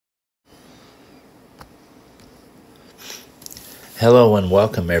Hello and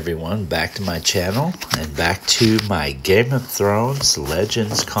welcome everyone back to my channel and back to my Game of Thrones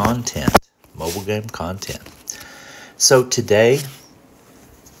Legends content, mobile game content. So today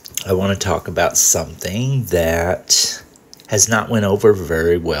I want to talk about something that has not went over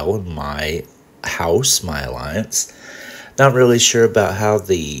very well in my house, my alliance. Not really sure about how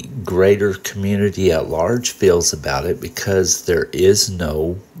the greater community at large feels about it because there is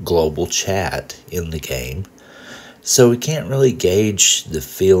no global chat in the game. So we can't really gauge the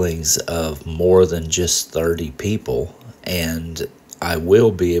feelings of more than just 30 people, and I will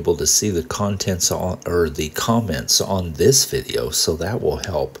be able to see the contents on, or the comments on this video, so that will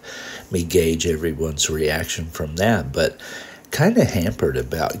help me gauge everyone's reaction from that. But kind of hampered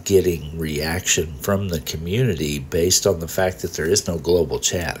about getting reaction from the community based on the fact that there is no global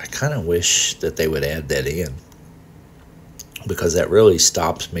chat. I kind of wish that they would add that in, because that really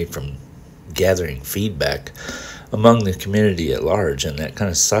stops me from gathering feedback among the community at large, and that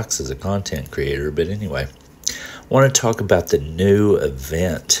kind of sucks as a content creator. But anyway, I want to talk about the new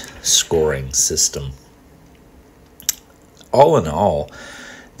event scoring system. All in all,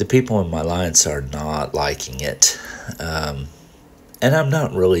 the people in my alliance are not liking it, and I'm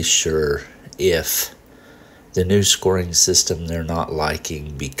not really sure if the new scoring system they're not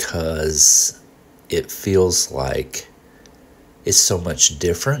liking because it feels like it's so much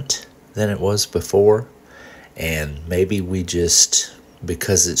different than it was before. And maybe we just,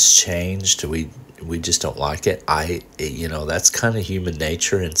 because it's changed, we just don't like it. That's kind of human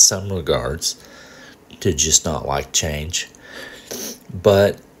nature in some regards, to just not like change.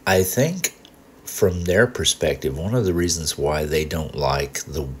 But I think from their perspective, one of the reasons why they don't like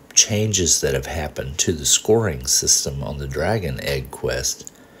the changes that have happened to the scoring system on the Dragon Egg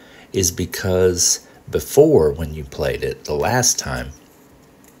Quest is because before, when you played it the last time,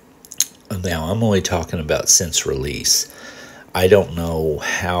 now I'm only talking about since release. I don't know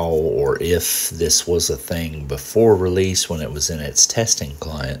how or if this was a thing before release when it was in its testing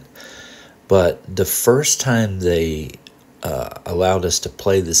client, but the first time they allowed us to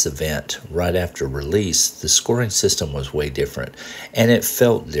play this event right after release, the scoring system was way different, and it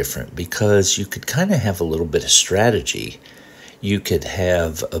felt different because you could kind of have a little bit of strategy. You could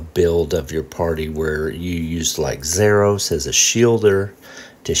have a build of your party where you used like Zeros as a shielder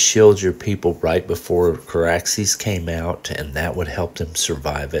to shield your people right before Caraxes came out, and that would help them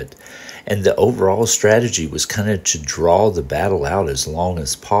survive it. And the overall strategy was kind of to draw the battle out as long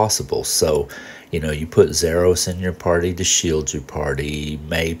as possible. So, you put Zeros in your party to shield your party. You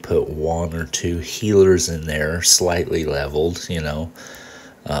may put one or two healers in there, slightly leveled, to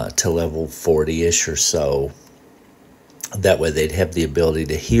level 40-ish or so. That way they'd have the ability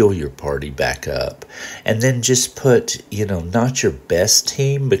to heal your party back up. And then just put, not your best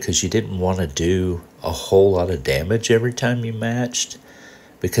team, because you didn't want to do a whole lot of damage every time you matched.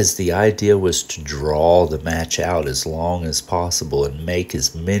 Because the idea was to draw the match out as long as possible and make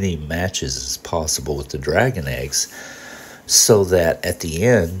as many matches as possible with the Dragon Eggs. So that at the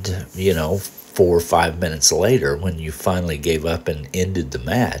end, 4 or 5 minutes later, when you finally gave up and ended the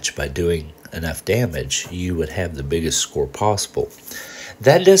match by doing enough damage, you would have the biggest score possible.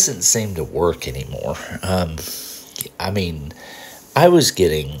 That doesn't seem to work anymore. I was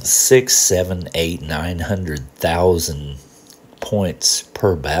getting 6, 7, 8, 900,000 points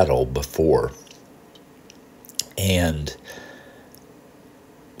per battle before, and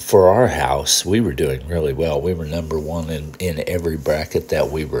for our house, we were doing really well. We were number one in every bracket that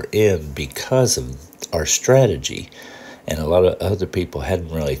we were in because of our strategy. And a lot of other people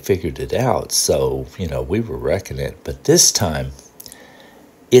hadn't really figured it out. So, we were wrecking it. But this time,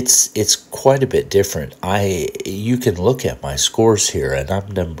 it's quite a bit different. You can look at my scores here, and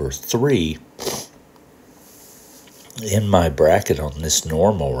I'm number 3 in my bracket on this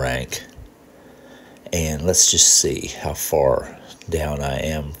normal rank. And let's just see how far down I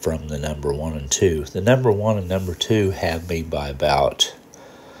am from the number 1 and 2. The number 1 and number 2 have me by about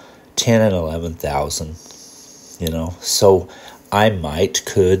 10 and 11,000. So I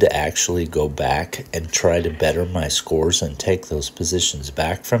could actually go back and try to better my scores and take those positions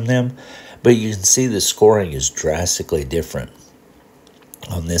back from them. But you can see the scoring is drastically different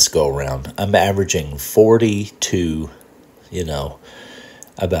on this go-around. I'm averaging 40 to,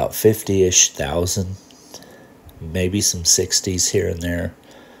 about 50-ish thousand, maybe some 60s here and there.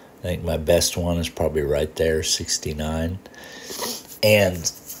 I think my best one is probably right there, 69.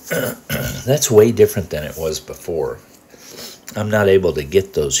 And that's way different than it was before. I'm not able to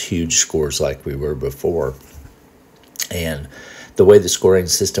get those huge scores like we were before. And the way the scoring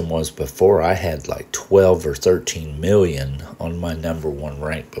system was before, I had like 12 or 13 million on my number one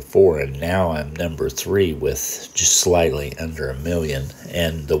rank before, and now I'm number 3 with just slightly under a million.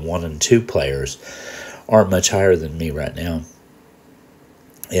 And the 1 and 2 players aren't much higher than me right now,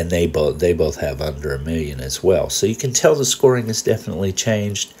 and they both have under a million as well. So you can tell the scoring has definitely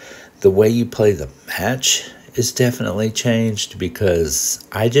changed. The way you play the match is definitely changed, because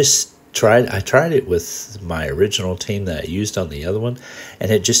I tried it with my original team that I used on the other one, and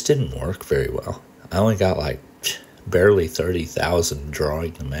it just didn't work very well. I only got like barely 30,000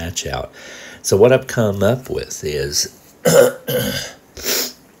 drawing the match out. So what I've come up with is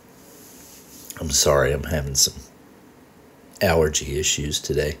I'm sorry, I'm having some allergy issues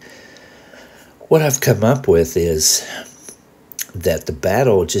today. What I've come up with is that the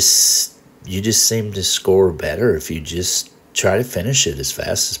battle you just seem to score better if you just try to finish it as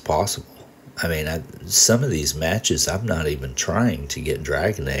fast as possible. I mean, some of these matches, I'm not even trying to get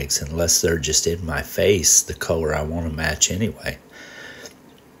dragon eggs unless they're just in my face, the color I want to match anyway.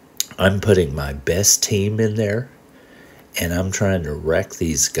 I'm putting my best team in there, and I'm trying to wreck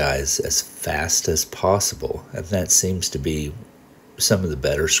these guys as fast as possible, and that seems to be some of the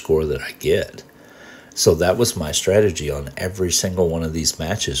better score that I get. So that was my strategy on every single one of these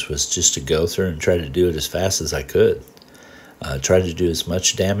matches, was just to go through and try to do it as fast as I could. Try to do as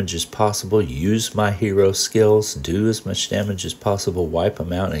much damage as possible, use my hero skills, do as much damage as possible, wipe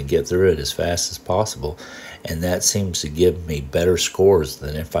them out, and get through it as fast as possible. And that seems to give me better scores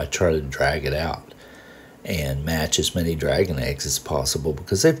than if I try to drag it out and match as many dragon eggs as possible,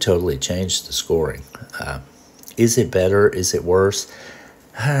 because they've totally changed the scoring. Is it better? Is it worse?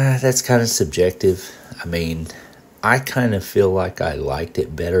 That's kind of subjective. I mean, I kind of feel like I liked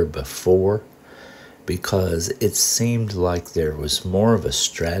it better before, because it seemed like there was more of a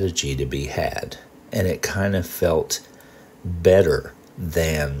strategy to be had, and it kind of felt better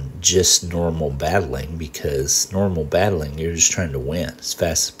than just normal battling, because normal battling, you're just trying to win as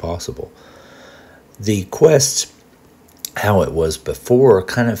fast as possible. The quests, how it was before,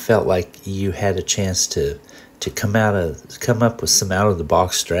 kind of felt like you had a chance to come up with some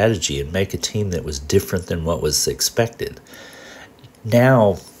out-of-the-box strategy and make a team that was different than what was expected.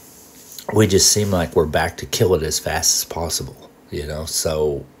 Now, we just seem like we're back to kill it as fast as possible,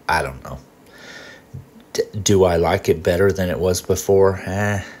 so I don't know. Do I like it better than it was before?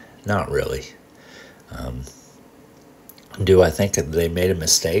 Not really. Do I think that they made a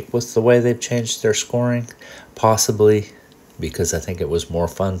mistake with the way they've changed their scoring? Possibly, because I think it was more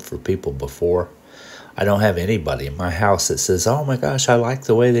fun for people before. I don't have anybody in my house that says, oh my gosh, I like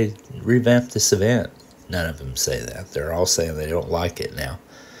the way they revamped this event. None of them say that. They're all saying they don't like it now.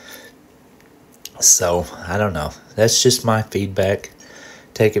 So, I don't know. That's just my feedback.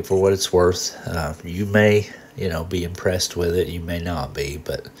 Take it for what it's worth. You may, be impressed with it. You may not be.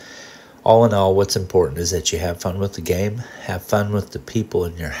 But all in all, what's important is that you have fun with the game. Have fun with the people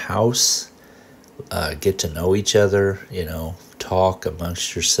in your house. Get to know each other, talk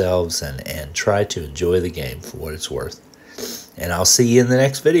amongst yourselves, and try to enjoy the game for what it's worth. And I'll see you in the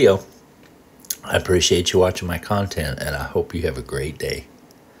next video. I appreciate you watching my content, and I hope you have a great day.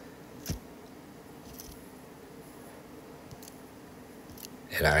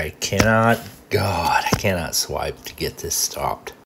 And I cannot swipe to get this stopped.